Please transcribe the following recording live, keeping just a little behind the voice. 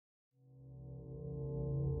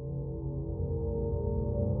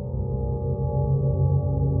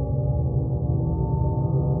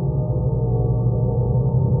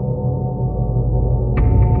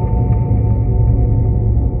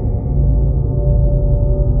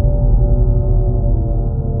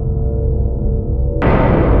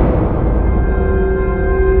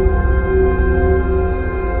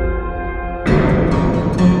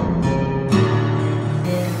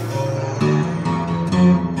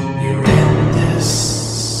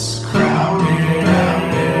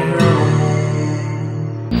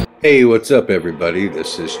Hey, what's up, everybody?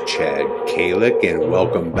 This is Chad Calek, and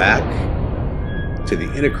welcome back to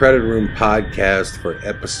the In a Credit Room podcast for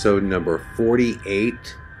episode number 48,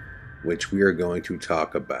 which we are going to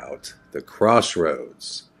talk about the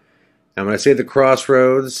Crossroads. Now, when I say the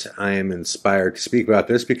Crossroads, I am inspired to speak about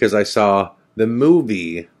this because I saw the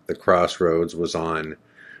movie The Crossroads was on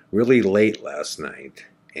really late last night.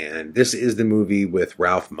 And this is the movie with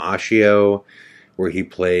Ralph Macchio, where he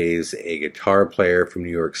plays a guitar player from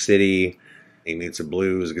New York City. He meets a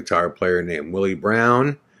blues guitar player named Willie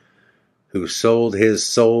Brown, who sold his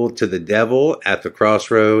soul to the devil at the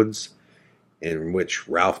Crossroads, in which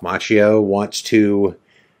Ralph Macchio wants to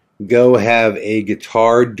go have a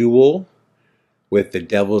guitar duel with the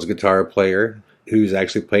devil's guitar player, who's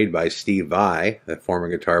actually played by Steve Vai, the former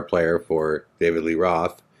guitar player for David Lee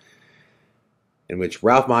Roth, in which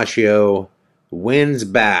Ralph Macchio wins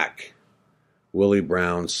back Willie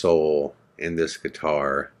Brown's soul in this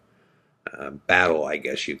guitar battle, I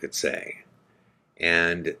guess you could say.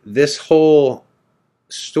 And this whole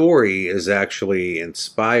story is actually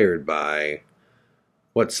inspired by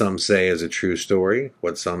what some say is a true story,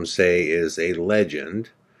 what some say is a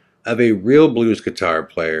legend, of a real blues guitar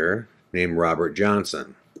player named Robert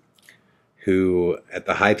Johnson, who at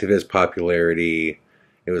the height of his popularity,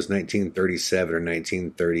 it was 1937 or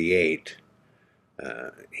 1938,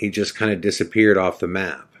 he just kind of disappeared off the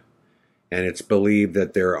map. And it's believed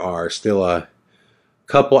that there are still a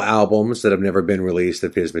couple albums that have never been released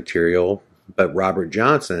of his material, but Robert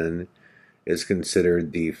Johnson is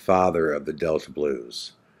considered the father of the Delta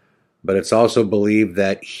Blues. But it's also believed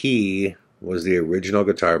that he was the original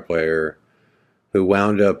guitar player who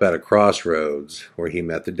wound up at a crossroads where he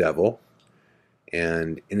met the devil,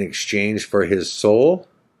 and in exchange for his soul,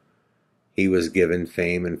 he was given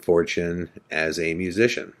fame and fortune as a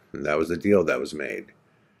musician. And that was the deal that was made.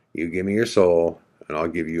 You give me your soul, and I'll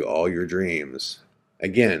give you all your dreams.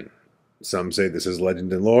 Again, some say this is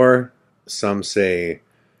legend and lore. Some say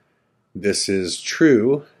this is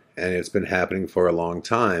true, and it's been happening for a long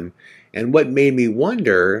time. And what made me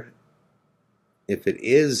wonder if it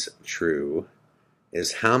is true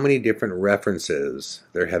is how many different references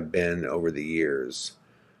there have been over the years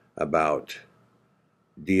about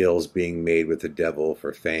deals being made with the devil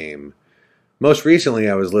for fame. Most recently,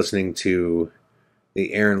 I was listening to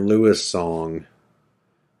the Aaron Lewis song,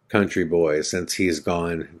 Country Boy, since he's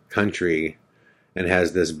gone country and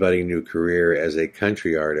has this budding new career as a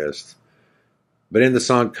country artist. But in the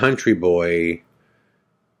song Country Boy,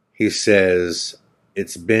 he says,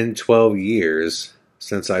 "It's been 12 years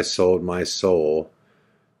since I sold my soul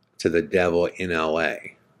to the devil in LA.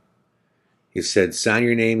 He said, sign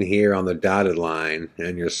your name here on the dotted line,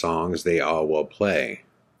 and your songs they all will play.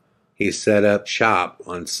 He set up shop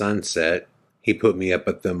on Sunset. He put me up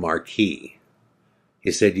at the marquee.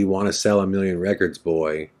 He said, you want to sell 1 million records,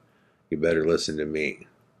 boy? You better listen to me.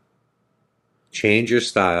 Change your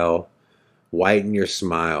style, whiten your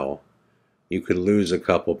smile. You could lose a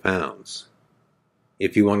couple pounds.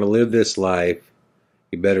 If you want to live this life,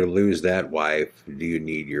 you better lose that wife. Do you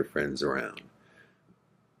need your friends around?"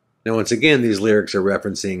 Now, once again, these lyrics are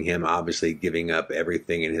referencing him obviously giving up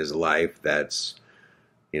everything in his life that's,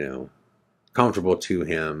 comfortable to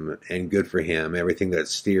him and good for him, everything that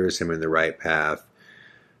steers him in the right path.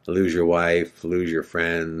 Lose your wife, lose your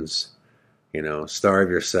friends,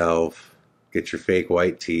 starve yourself, get your fake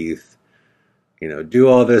white teeth, do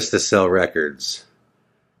all this to sell records.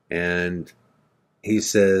 And he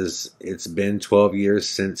says it's been 12 years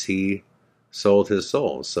since he sold his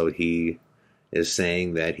soul, so he is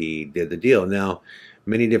saying that he did the deal. Now,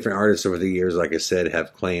 many different artists over the years, like I said,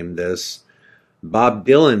 have claimed this. Bob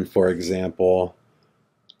Dylan, for example,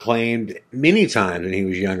 claimed many times when he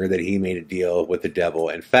was younger that he made a deal with the devil.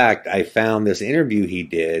 In fact, I found this interview he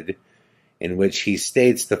did in which he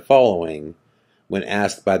states the following when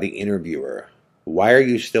asked by the interviewer, "Why are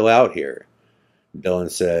you still out here?" Dylan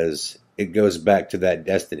says, "It goes back to that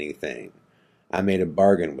destiny thing. I made a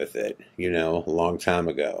bargain with it, a long time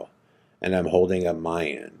ago. And I'm holding up my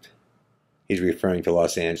end." He's referring to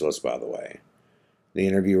Los Angeles, by the way. The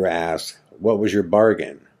interviewer asks, "What was your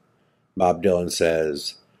bargain?" Bob Dylan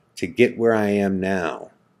says, "To get where I am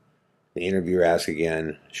now." The interviewer asks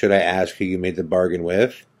again, "Should I ask who you made the bargain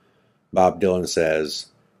with?" Bob Dylan says,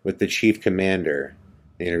 "With the chief commander."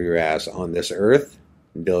 The interviewer asks, "On this earth?"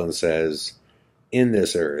 And Dylan says, "In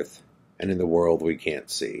this earth, and in the world we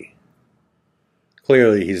can't see."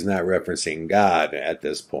 Clearly, he's not referencing God at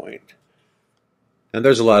this point. And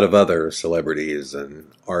there's a lot of other celebrities and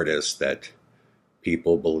artists that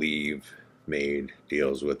people believe made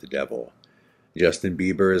deals with the devil. Justin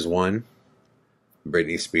Bieber is one.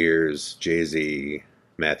 Britney Spears, Jay-Z,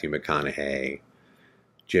 Matthew McConaughey,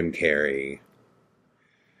 Jim Carrey.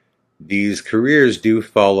 These careers do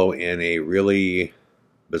follow in a really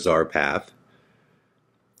bizarre path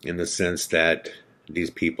in the sense that these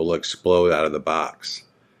people explode out of the box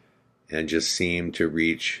and just seem to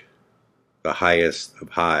reach the highest of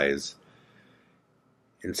highs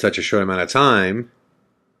in such a short amount of time,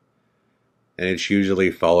 and it's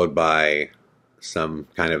usually followed by some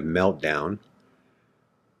kind of meltdown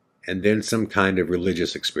and then some kind of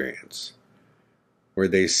religious experience where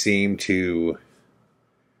they seem to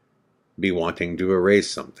be wanting to erase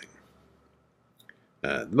something.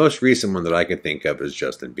 The most recent one that I can think of is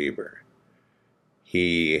Justin Bieber.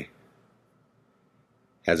 He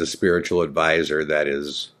has a spiritual advisor that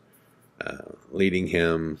is leading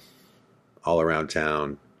him all around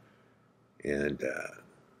town, and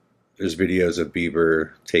there's videos of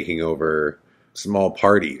Bieber taking over small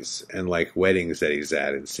parties and like weddings that he's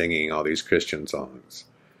at and singing all these Christian songs.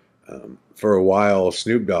 For a while,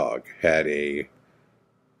 Snoop Dogg had a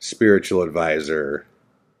spiritual advisor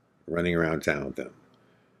running around town with him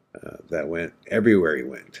that went everywhere he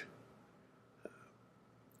went.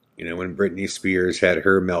 You know, when Britney Spears had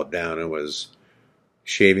her meltdown and was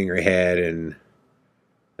shaving her head and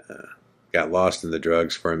got lost in the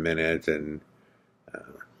drugs for a minute and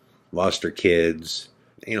lost her kids.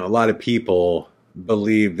 You know, a lot of people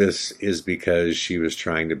believe this is because she was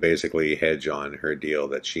trying to basically hedge on her deal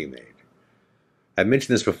that she made. I've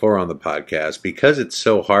mentioned this before on the podcast, because it's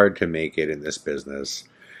so hard to make it in this business.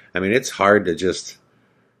 I mean, it's hard to just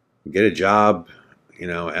get a job, you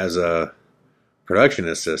know, as a production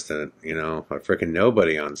assistant, you know, a freaking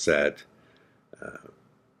nobody on set,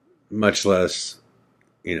 much less,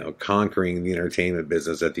 you know, conquering the entertainment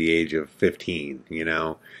business at the age of 15, you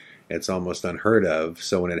know. It's almost unheard of.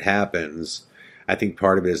 So when it happens, I think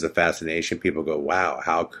part of it is the fascination. People go, wow,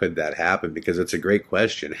 how could that happen? Because it's a great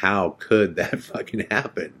question. How could that fucking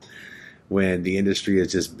happen when the industry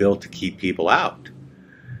is just built to keep people out?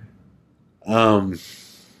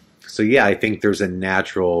 So yeah, I think there's a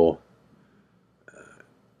natural,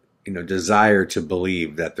 you know, desire to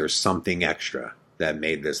believe that there's something extra that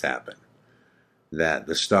made this happen. That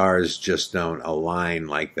the stars just don't align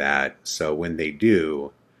like that. So when they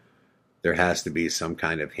do, there has to be some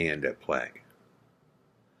kind of hand at play.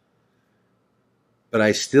 But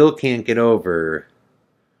I still can't get over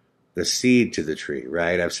the seed to the tree,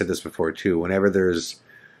 right? I've said this before too. Whenever there's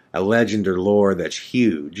a legend or lore that's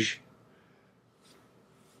huge,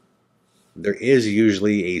 there is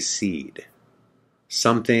usually a seed.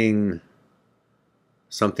 Something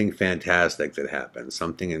fantastic that happened.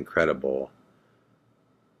 Something incredible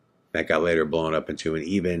that got later blown up into an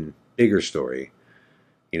even bigger story.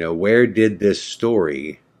 You know, where did this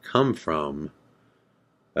story come from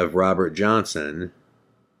of Robert Johnson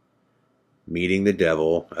meeting the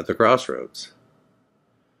devil at the crossroads?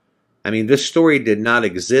 I mean, this story did not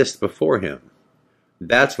exist before him.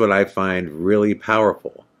 That's what I find really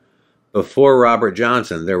powerful. Before Robert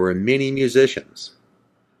Johnson, there were many musicians,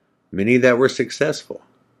 many that were successful.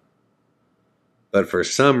 But for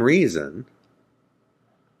some reason,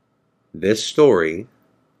 this story,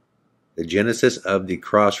 the genesis of the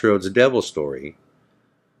Crossroads Devil story,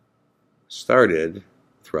 started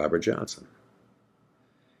with Robert Johnson.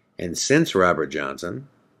 And since Robert Johnson,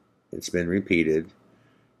 it's been repeated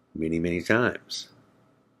many, many times.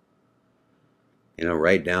 You know,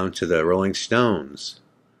 right down to the Rolling Stones.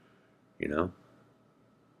 You know,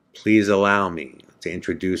 please allow me to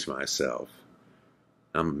introduce myself.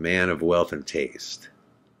 I'm a man of wealth and taste.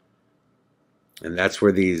 And that's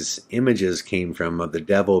where these images came from of the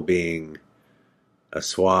devil being a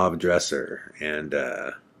suave dresser and,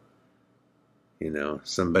 you know,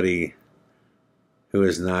 somebody who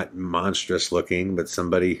is not monstrous looking, but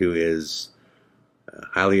somebody who is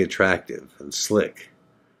highly attractive and slick.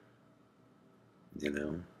 You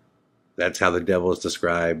know, that's how the devil is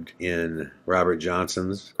described in Robert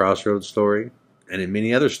Johnson's Crossroads story and in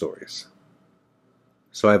many other stories.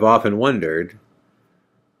 So I've often wondered,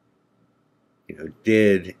 you know,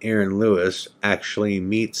 did Aaron Lewis actually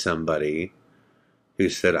meet somebody who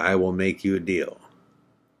said, I will make you a deal.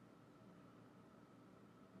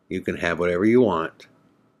 You can have whatever you want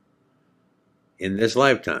in this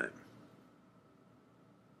lifetime,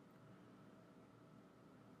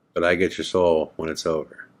 but I get your soul when it's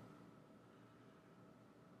over.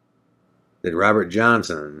 Did Robert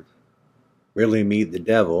Johnson really meet the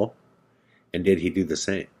devil, and did he do the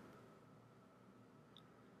same?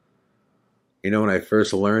 You know, when I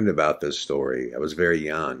first learned about this story, I was very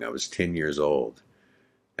young. I was 10 years old,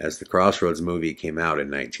 as the Crossroads movie came out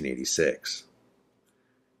in 1986.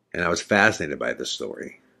 And I was fascinated by this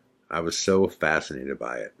story. I was so fascinated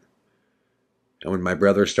by it. And when my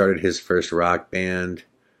brother started his first rock band,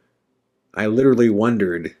 I literally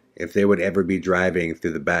wondered if they would ever be driving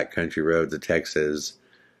through the backcountry roads of Texas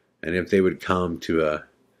and if they would come to a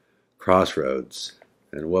crossroads.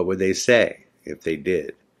 And what would they say if they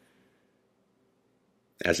did?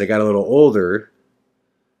 As I got a little older,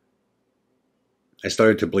 I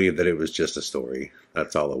started to believe that it was just a story.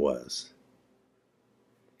 That's all it was.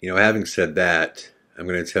 Having said that, I'm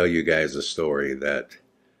going to tell you guys a story that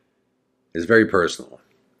is very personal.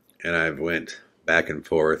 And I've went back and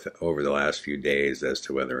forth over the last few days as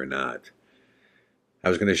to whether or not I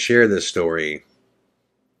was going to share this story.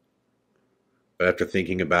 But after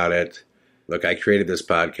thinking about it, look, I created this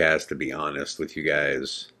podcast to be honest with you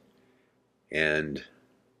guys and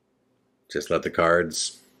just let the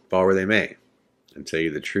cards fall where they may and tell you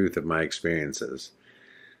the truth of my experiences.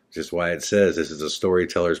 Just why it says this is a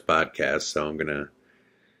storyteller's podcast, so I'm going to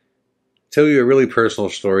tell you a really personal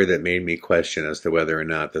story that made me question as to whether or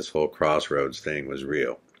not this whole crossroads thing was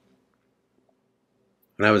real.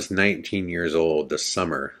 When I was 19 years old, this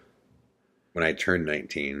summer, when I turned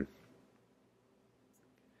 19,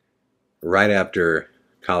 right after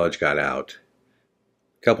college got out,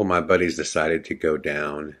 a couple of my buddies decided to go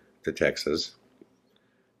down to Texas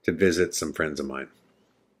to visit some friends of mine.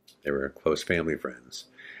 They were close family friends.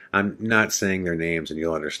 I'm not saying their names, and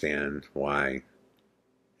you'll understand why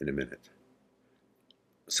in a minute.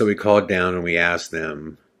 So we called down and we asked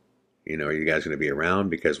them, are you guys going to be around?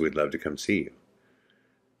 Because we'd love to come see you.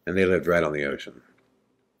 And they lived right on the ocean.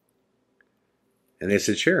 And they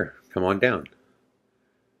said, sure, come on down.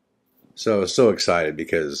 So I was so excited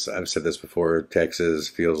because I've said this before, Texas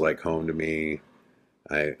feels like home to me.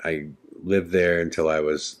 I lived there until I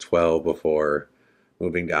was 12 before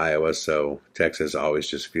moving to Iowa, so Texas always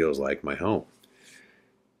just feels like my home.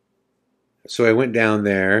 So I went down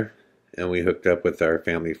there and we hooked up with our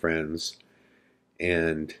family friends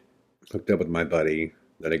and hooked up with my buddy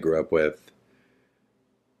that I grew up with.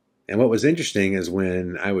 And what was interesting is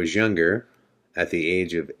when I was younger, at the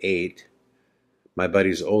age of 8, my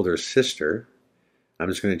buddy's older sister, I'm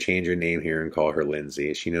just going to change her name here and call her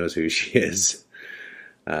Lindsay. She knows who she is.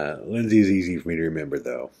 Lindsay's easy for me to remember,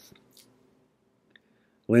 though.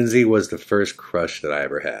 Lindsay was the first crush that I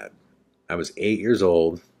ever had. I was 8 years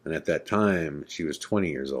old, and at that time, she was 20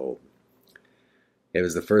 years old. It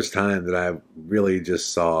was the first time that I really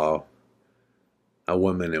just saw a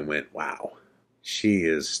woman and went, wow, she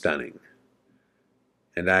is stunning.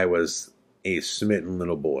 And I was a smitten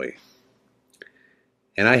little boy.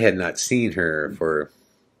 And I had not seen her for,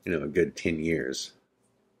 a good 10 years.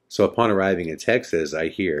 So upon arriving in Texas, I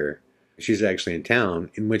hear she's actually in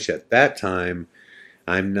town, in which at that time,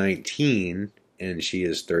 I'm 19 and she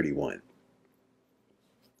is 31.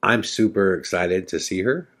 I'm super excited to see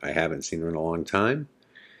her. I haven't seen her in a long time.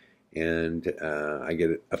 And I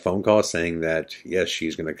get a phone call saying that, yes,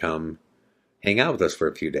 she's going to come hang out with us for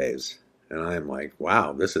a few days. And I'm like,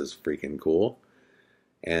 wow, this is freaking cool.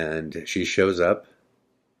 And she shows up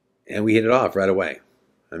and we hit it off right away.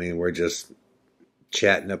 I mean, we're just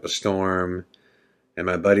chatting up a storm and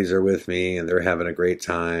my buddies are with me and they're having a great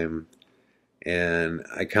time. And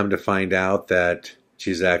I come to find out that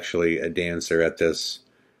she's actually a dancer at this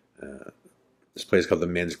place called the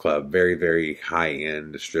Men's Club. Very, very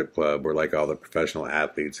high-end strip club where like all the professional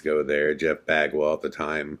athletes go there. Jeff Bagwell at the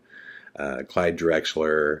time, Clyde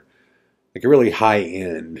Drexler. Like a really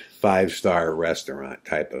high-end, 5-star restaurant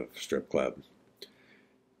type of strip club.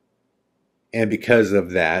 And because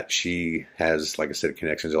of that, she has, like I said,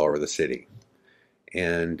 connections all over the city.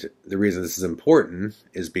 And the reason this is important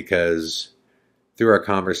is because through our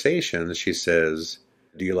conversations, she says,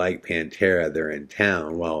 do you like Pantera? They're in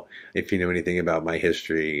town. Well, if you know anything about my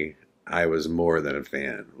history, I was more than a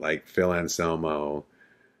fan. Like Phil Anselmo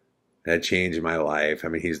had changed my life. I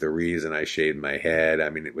mean, he's the reason I shaved my head. I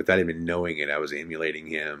mean, without even knowing it, I was emulating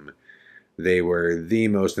him. They were the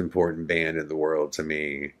most important band in the world to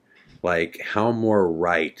me. Like, how more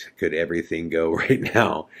right could everything go right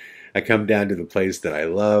now? I come down to the place that I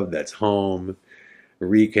love, that's home,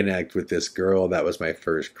 reconnect with this girl that was my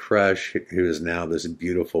first crush, who is now this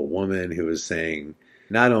beautiful woman who is saying,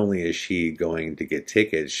 not only is she going to get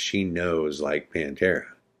tickets, she knows like Pantera.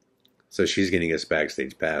 So she's getting us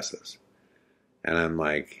backstage passes. And I'm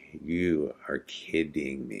like, you are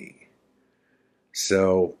kidding me.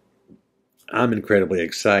 So I'm incredibly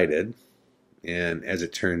excited. And as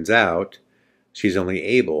it turns out, she's only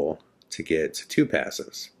able to get 2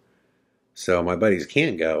 passes. So my buddies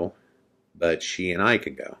can't go, but she and I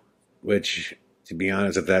can go. Which, to be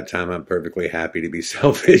honest, at that time, I'm perfectly happy to be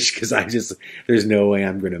selfish because there's no way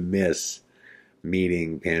I'm going to miss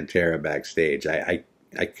meeting Pantera backstage. I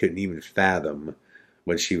couldn't even fathom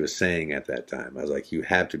what she was saying at that time. I was like, you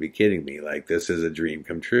have to be kidding me. Like, this is a dream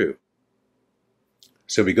come true.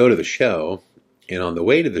 So we go to the show, and on the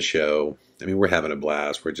way to the show, I mean, we're having a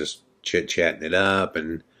blast. We're just chit-chatting it up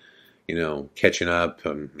and, catching up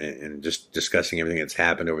and just discussing everything that's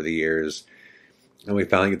happened over the years. And we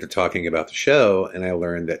finally get to talking about the show, and I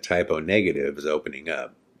learned that Typo Negative is opening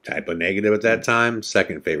up. Typo Negative at that time,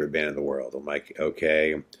 second favorite band in the world. I'm like,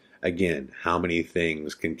 okay, again, how many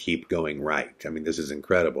things can keep going right? I mean, this is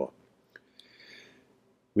incredible.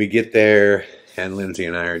 We get there, and Lindsay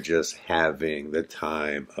and I are just having the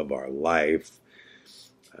time of our life.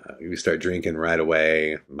 We start drinking right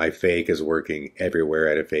away. My fake is working everywhere.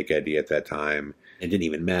 I had a fake ID at that time. It didn't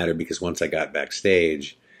even matter because once I got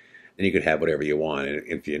backstage, then you could have whatever you want. And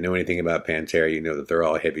if you know anything about Pantera, you know that they're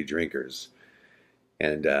all heavy drinkers.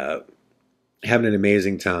 And having an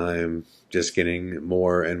amazing time, just getting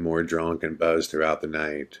more and more drunk and buzzed throughout the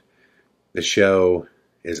night. The show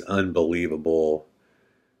is unbelievable.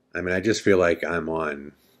 I mean, I just feel like I'm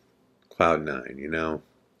on cloud nine,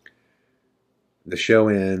 The show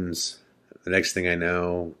ends. The next thing I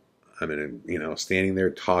know, I'm standing there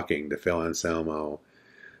talking to Phil Anselmo,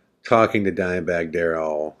 talking to Dimebag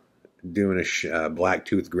Darrell, doing a black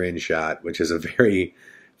tooth grin shot, which is a very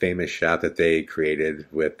famous shot that they created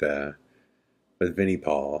with Vinnie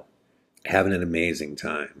Paul. Having an amazing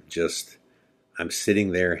time. I'm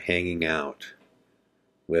sitting there hanging out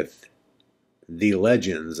with the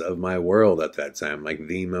legends of my world at that time, like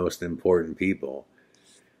the most important people.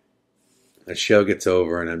 The show gets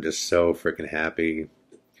over, and I'm just so freaking happy. And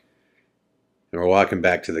we're walking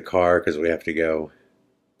back to the car because we have to go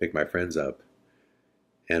pick my friends up.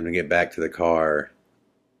 And we get back to the car,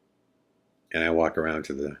 and I walk around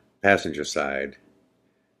to the passenger side,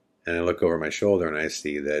 and I look over my shoulder, and I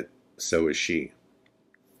see that so is she.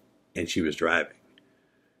 And she was driving.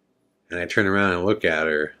 And I turn around and look at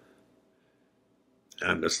her.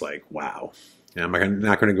 I'm just like, wow. And I'm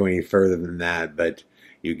not going to go any further than that, but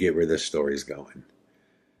you get where this story's going.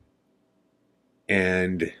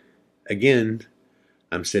 And again,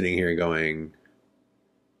 I'm sitting here going,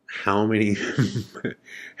 how many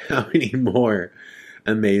more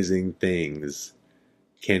amazing things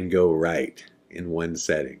can go right in one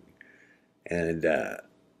setting? And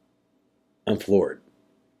I'm floored.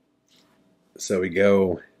 So we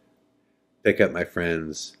go pick up my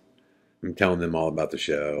friends. I'm telling them all about the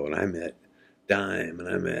show, and I met Dime, and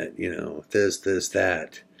I met, this,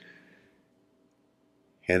 that.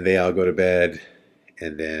 And they all go to bed,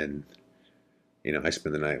 and then, I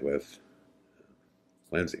spend the night with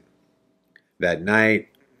Lindsay. That night,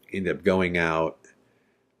 end up going out,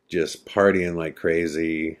 just partying like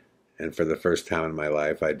crazy, and for the first time in my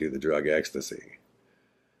life, I do the drug ecstasy.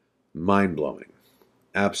 Mind-blowing.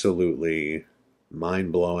 Absolutely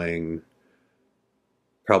mind-blowing.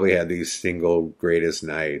 Probably had the single greatest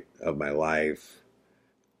night of my life.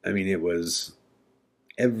 I mean, it was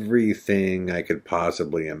everything I could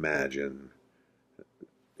possibly imagine,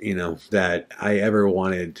 that I ever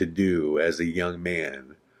wanted to do as a young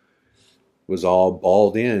man was all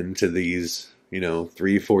balled into these,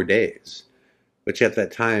 3-4 days. Which at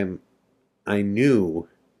that time, I knew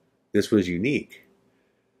this was unique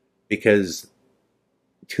because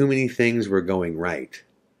too many things were going right.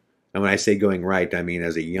 And when I say going right, I mean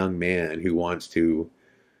as a young man who wants to,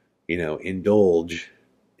 indulge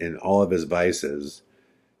in all of his vices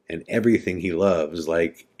and everything he loves,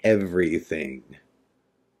 like everything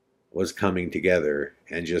was coming together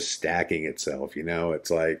and just stacking itself. It's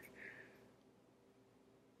like,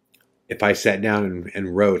 if I sat down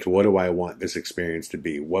and wrote, what do I want this experience to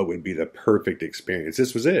be? What would be the perfect experience?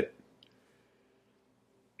 This was it.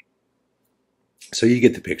 So you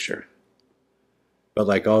get the picture. But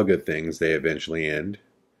like all good things, they eventually end.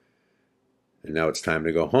 And now it's time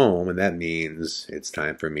to go home, and that means it's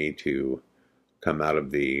time for me to come out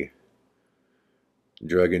of the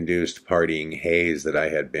drug-induced partying haze that I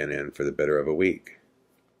had been in for the better of a week.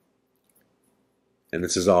 And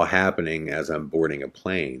this is all happening as I'm boarding a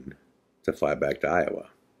plane to fly back to Iowa.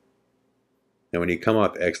 Now when you come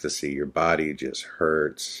off ecstasy, your body just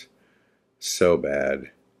hurts so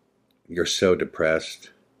bad. You're so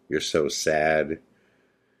depressed. You're so sad.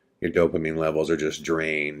 Your dopamine levels are just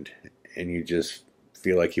drained, and you just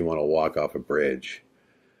feel like you want to walk off a bridge.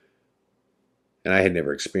 And I had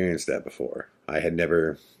never experienced that before. I had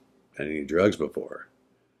never done any drugs before.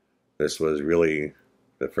 This was really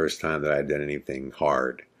the first time that I had done anything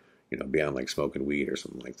hard, beyond like smoking weed or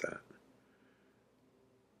something like that.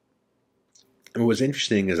 And what was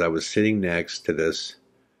interesting is I was sitting next to this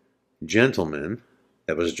gentleman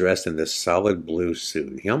that was dressed in this solid blue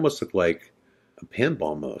suit. He almost looked like a pimp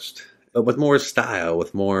almost, but with more style,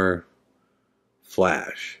 with more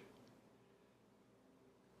flash.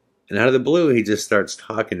 And out of the blue, he just starts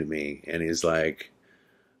talking to me, and he's like,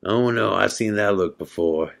 "Oh no, I've seen that look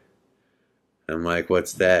before." I'm like,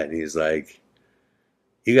 "What's that?" And he's like,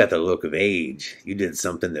 "You got the look of age. You did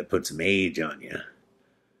something that put some age on you."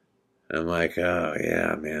 I'm like, "Oh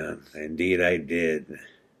yeah, man, indeed I did."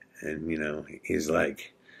 And he's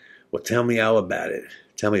like, "Well, tell me all about it.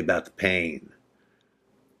 Tell me about the pain."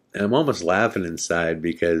 And I'm almost laughing inside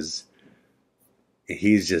because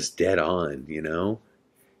he's just dead on,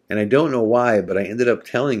 And I don't know why, but I ended up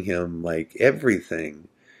telling him like everything.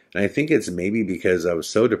 And I think it's maybe because I was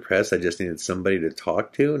so depressed, I just needed somebody to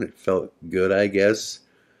talk to, and it felt good, I guess,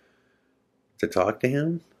 to talk to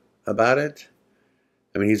him about it.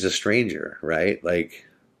 I mean, he's a stranger, right? Like,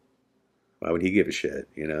 why would he give a shit,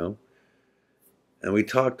 And we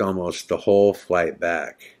talked almost the whole flight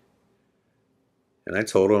back. And I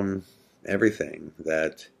told him everything,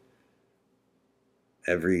 that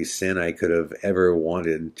every sin I could have ever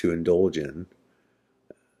wanted to indulge in,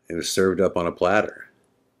 it was served up on a platter.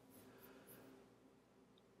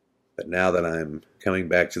 But now that I'm coming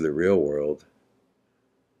back to the real world,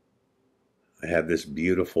 I have this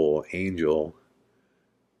beautiful angel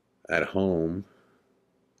at home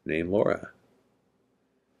named Laura.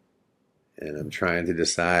 And I'm trying to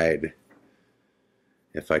decide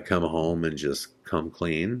if I come home and just come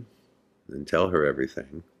clean and tell her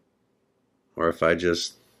everything, or if I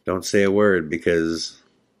just don't say a word because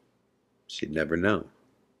she'd never know.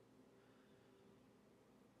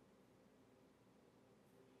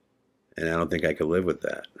 And I don't think I could live with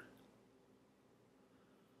that.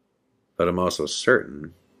 But I'm also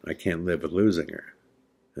certain I can't live with losing her.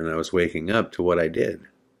 And I was waking up to what I did.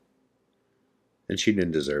 And she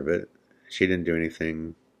didn't deserve it. She didn't do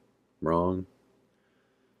anything wrong.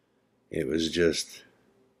 It was just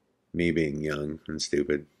me being young and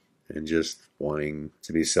stupid and just wanting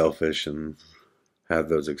to be selfish and have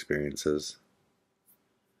those experiences.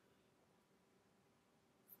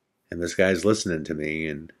 And this guy's listening to me,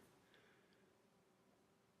 and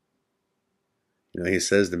he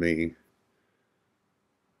says to me,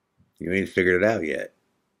 "You ain't figured it out yet.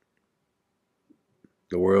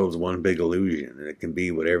 The world's one big illusion, and it can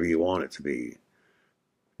be whatever you want it to be."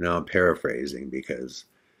 Now I'm paraphrasing because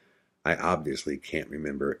I obviously can't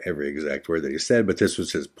remember every exact word that he said, but this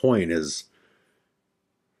was his point, is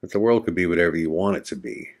that the world could be whatever you want it to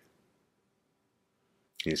be.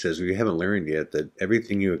 He says, "Well, you haven't learned yet that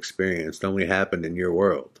everything you experienced only happened in your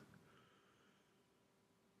world.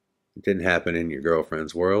 It didn't happen in your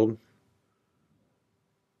girlfriend's world.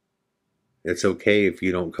 It's okay if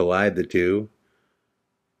you don't collide the two,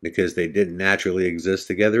 because they didn't naturally exist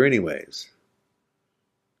together anyways."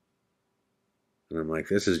 And I'm like,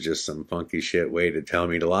 this is just some funky shit way to tell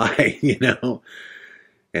me to lie,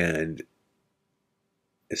 And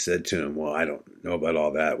I said to him, "Well, I don't know about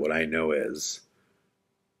all that. What I know is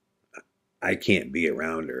I can't be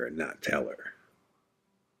around her and not tell her.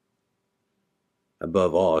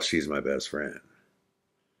 Above all, she's my best friend.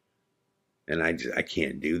 And I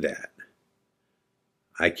can't do that.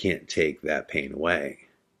 I can't take that pain away."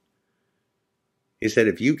 He said,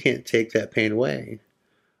 "If you can't take that pain away,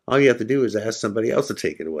 all you have to do is ask somebody else to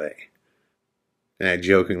take it away." And I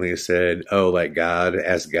jokingly said, "Oh, like God,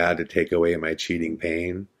 ask God to take away my cheating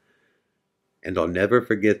pain." And I'll never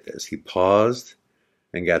forget this. He paused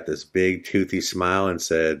and got this big toothy smile and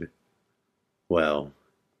said, "Well,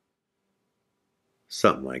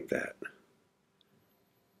 something like that."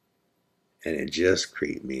 And it just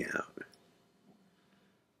creeped me out.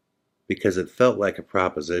 Because it felt like a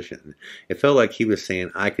proposition. It felt like he was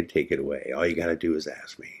saying, I could take it away. All you got to do is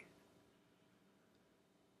ask me.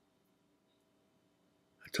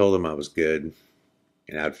 I told him I was good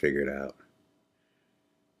and I'd figure it out.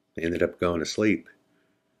 I ended up going to sleep.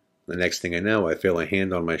 The next thing I know, I feel a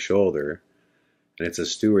hand on my shoulder, and it's a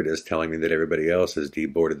stewardess telling me that everybody else has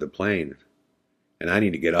deboarded the plane and I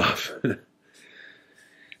need to get off.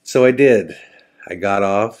 So I did. I got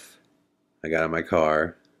off. I got in my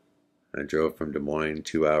car. I drove from Des Moines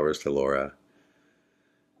 2 hours to Laura,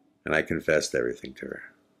 and I confessed everything to her.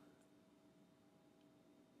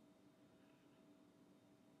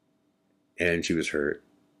 And she was hurt.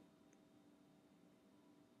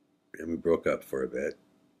 And we broke up for a bit.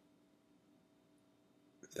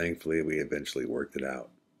 Thankfully, we eventually worked it out.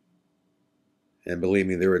 And believe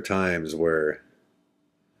me, there were times where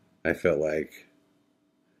I felt like,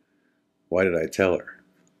 why did I tell her?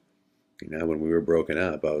 When we were broken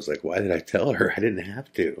up, I was like, why did I tell her? I didn't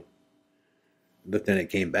have to. But then it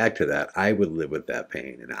came back to that. I would live with that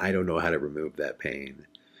pain, and I don't know how to remove that pain.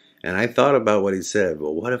 And I thought about what he said.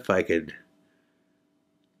 Well, what if I could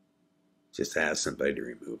just ask somebody to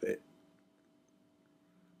remove it?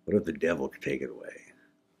 What if the devil could take it away?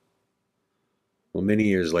 Well, many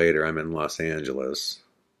years later, I'm in Los Angeles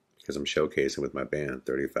because I'm showcasing with my band,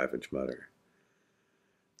 35-inch Mutter.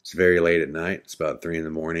 It's very late at night. It's about 3 in the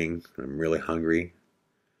morning. I'm really hungry.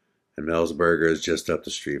 And Mel's Burger is just up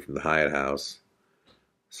the street from the Hyatt House.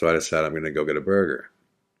 So I decide I'm going to go get a burger.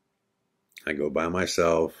 I go by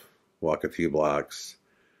myself, walk a few blocks,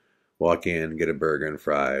 walk in, get a burger and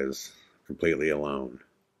fries, completely alone.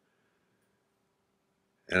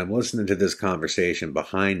 And I'm listening to this conversation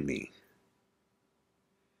behind me.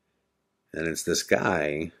 And it's this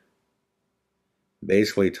guy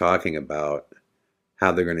basically talking about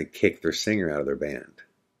how they're going to kick their singer out of their band.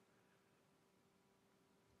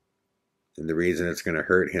 And the reason it's going to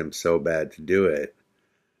hurt him so bad to do it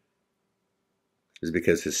is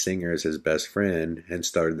because his singer is his best friend and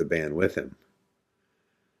started the band with him.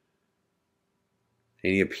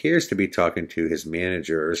 And he appears to be talking to his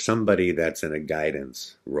manager or somebody that's in a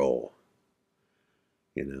guidance role,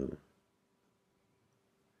 you know.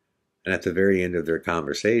 And at the very end of their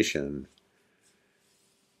conversation,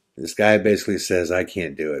 this guy basically says, I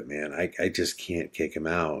can't do it, man. I just can't kick him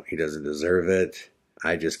out. He doesn't deserve it.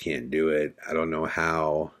 I just can't do it. I don't know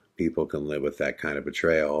how people can live with that kind of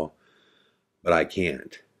betrayal, but I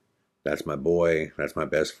can't. That's my boy. That's my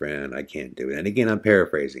best friend. I can't do it. And again, I'm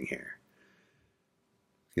paraphrasing here.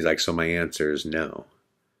 He's like, so my answer is no.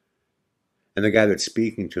 And the guy that's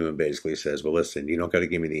speaking to him basically says, well, listen, you don't got to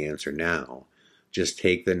give me the answer now. Just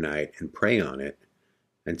take the night and pray on it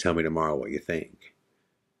and tell me tomorrow what you think.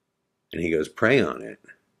 And he goes, pray on it?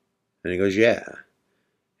 And he goes, yeah.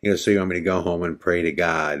 He goes, so you want me to go home and pray to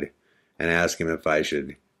God and ask him if I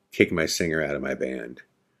should kick my singer out of my band?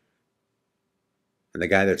 And the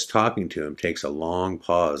guy that's talking to him takes a long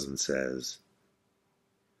pause and says,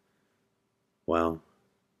 well,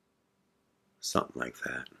 something like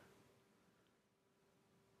that.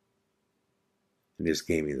 It just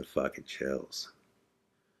gave me the fucking chills.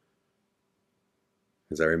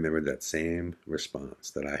 Because I remembered that same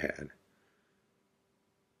response that I had.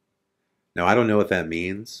 Now, I don't know what that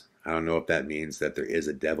means. I don't know if that means that there is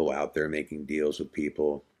a devil out there making deals with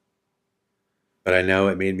people. But I know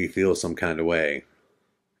it made me feel some kind of way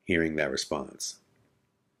hearing that response.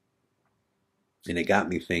 And it got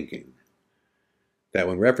me thinking that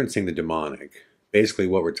when referencing the demonic, basically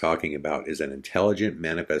what we're talking about is an intelligent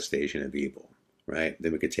manifestation of evil, right?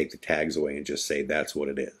 Then we could take the tags away and just say that's what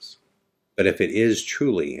it is. But if it is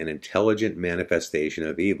truly an intelligent manifestation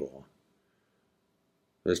of evil,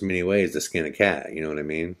 there's many ways to skin a cat, you know what I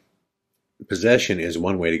mean? Possession is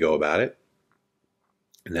one way to go about it.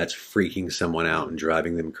 And that's freaking someone out and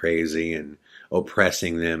driving them crazy and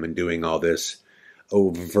oppressing them and doing all this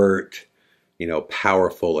overt,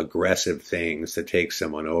 powerful, aggressive things to take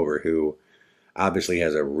someone over who obviously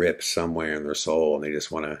has a rip somewhere in their soul and they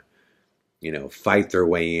just want to, fight their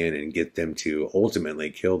way in and get them to ultimately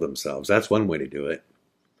kill themselves. That's one way to do it.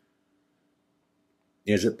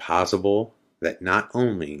 Is it possible that not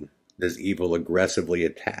only does evil aggressively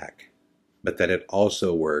attack, but that it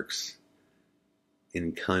also works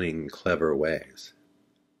in cunning, clever ways?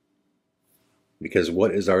 Because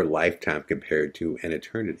what is our lifetime compared to an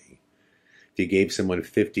eternity? If you gave someone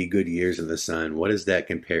 50 good years in the sun, what is that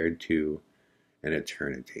compared to an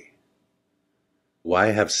eternity?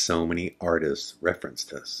 Why have so many artists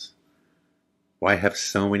referenced this? Why have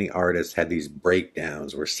so many artists had these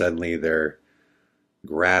breakdowns where suddenly they're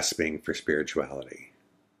grasping for spirituality?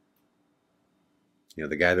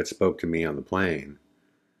 The guy that spoke to me on the plane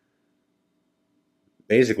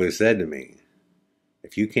basically said to me,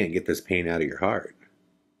 if you can't get this pain out of your heart,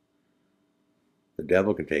 the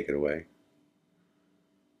devil can take it away.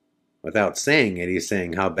 Without saying it, he's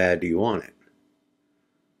saying, how bad do you want it?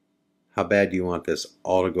 How bad do you want this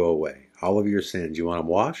all to go away? All of your sins, you want them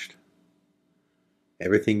washed?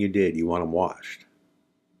 Everything you did, you want them washed.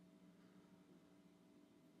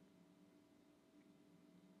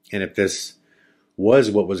 And if this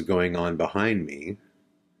was what was going on behind me,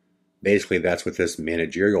 basically that's what this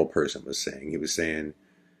managerial person was saying. He was saying,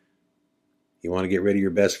 you want to get rid of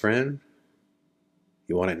your best friend?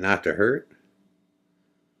 You want it not to hurt?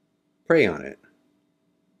 Pray on it.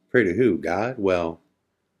 Pray to who? God? Well,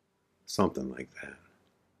 something like that.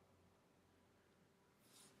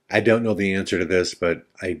 I don't know the answer to this, but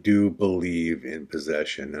I do believe in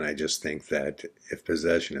possession, and I just think that if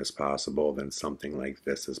possession is possible, then something like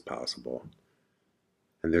this is possible.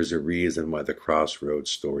 And there's a reason why the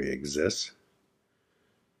Crossroads story exists.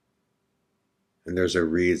 And there's a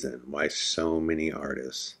reason why so many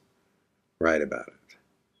artists write about it.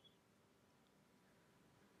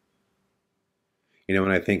 You know,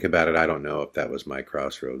 when I think about it, I don't know if that was my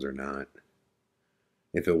crossroads or not.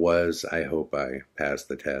 If it was, I hope I passed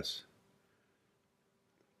the test.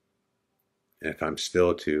 And if I'm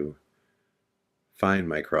still to find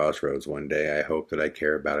my crossroads one day, I hope that I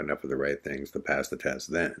care about enough of the right things to pass the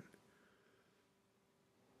test then.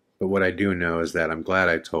 But what I do know is that I'm glad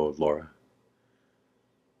I told Laura.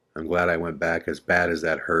 I'm glad I went back, as bad as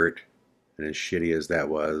that hurt and as shitty as that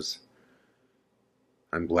was.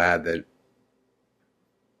 I'm glad that,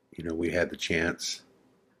 we had the chance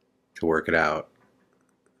to work it out.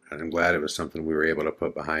 And I'm glad it was something we were able to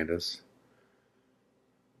put behind us.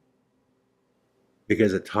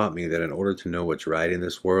 Because it taught me that in order to know what's right in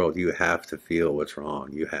this world, you have to feel what's wrong.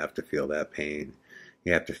 You have to feel that pain.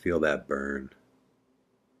 You have to feel that burn.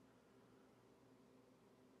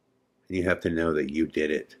 And you have to know that you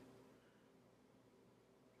did it.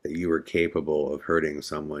 That you were capable of hurting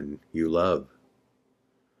someone you love.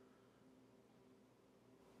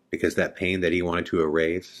 Because that pain that he wanted to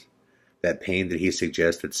erase, that pain that he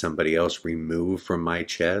suggested somebody else remove from my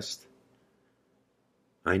chest,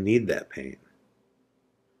 I need that pain.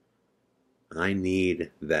 I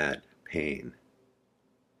need that pain.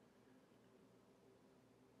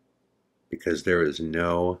 Because there is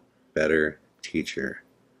no better teacher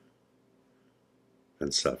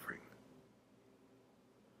than suffering.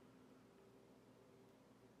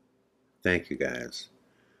 Thank you guys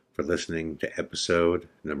for listening to episode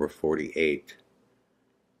number 48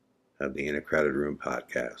 of the In a Crowded Room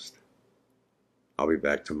podcast. I'll be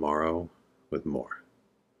back tomorrow with more.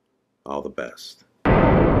 All the best.